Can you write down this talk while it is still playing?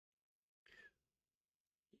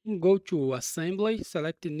Go to assembly,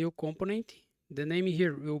 select the new component. The name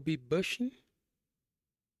here will be bushing.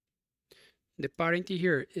 The parent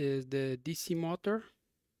here is the DC motor.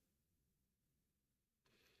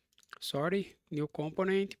 Sorry, new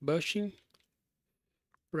component, bushing.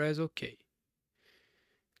 Press OK.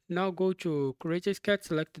 Now go to create a sketch,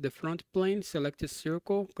 select the front plane, select a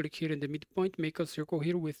circle, click here in the midpoint, make a circle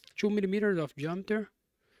here with 2 millimeters of diameter.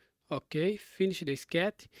 OK, finish the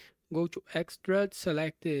sketch. Go to extrude,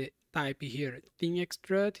 select the type here, thin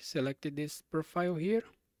extrude, select this profile here.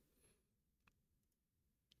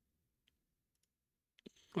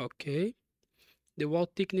 OK, the wall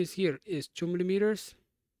thickness here is 2 millimeters.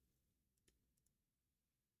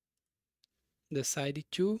 The side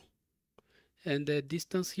 2, and the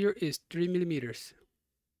distance here is 3 millimeters.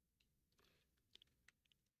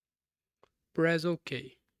 Press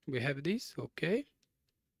OK. We have this. OK.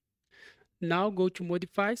 Now go to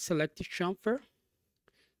modify, select the chamfer,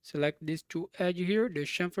 select these two edges here. The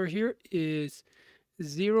chamfer here is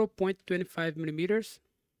 0.25 millimeters.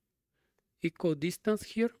 Equal distance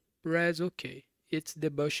here. Press OK. It's the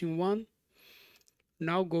bushing one.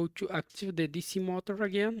 Now go to activate the DC motor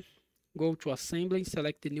again. Go to assembly,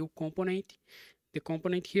 select the new component. The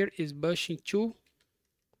component here is bushing 2.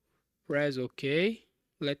 Press OK.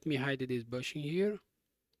 Let me hide this bushing here.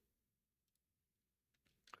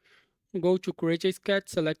 Go to create a sketch,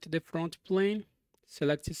 select the front plane,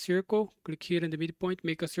 select a circle, click here in the midpoint,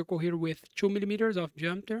 make a circle here with 2 millimeters of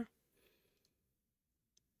diameter.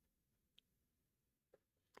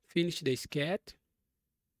 Finish the sketch.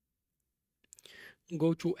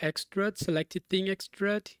 Go to extrude, select the thin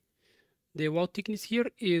extrude. The wall thickness here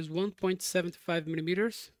is 1.75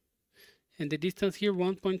 millimeters and the distance here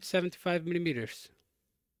 1.75 millimeters.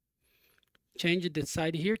 Change the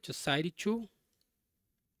side here to side 2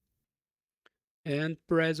 and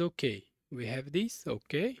press OK. We have this.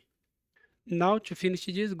 OK. Now to finish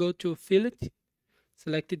this, go to fillet,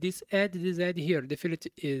 select this edge here. The fillet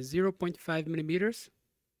is 0.5 millimeters.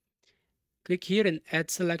 Click here and add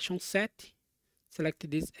selection set. Select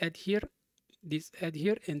this edge here,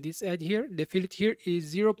 and this edge here. The fillet here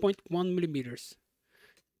is 0.1 millimeters.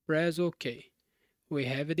 Press OK. We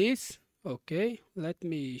have this. OK. Let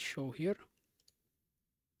me show here.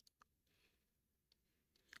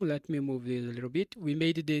 Let me move this a little bit. We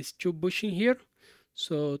made this two bushing here.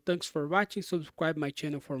 So thanks for watching. Subscribe my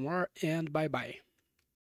channel for more, and bye bye.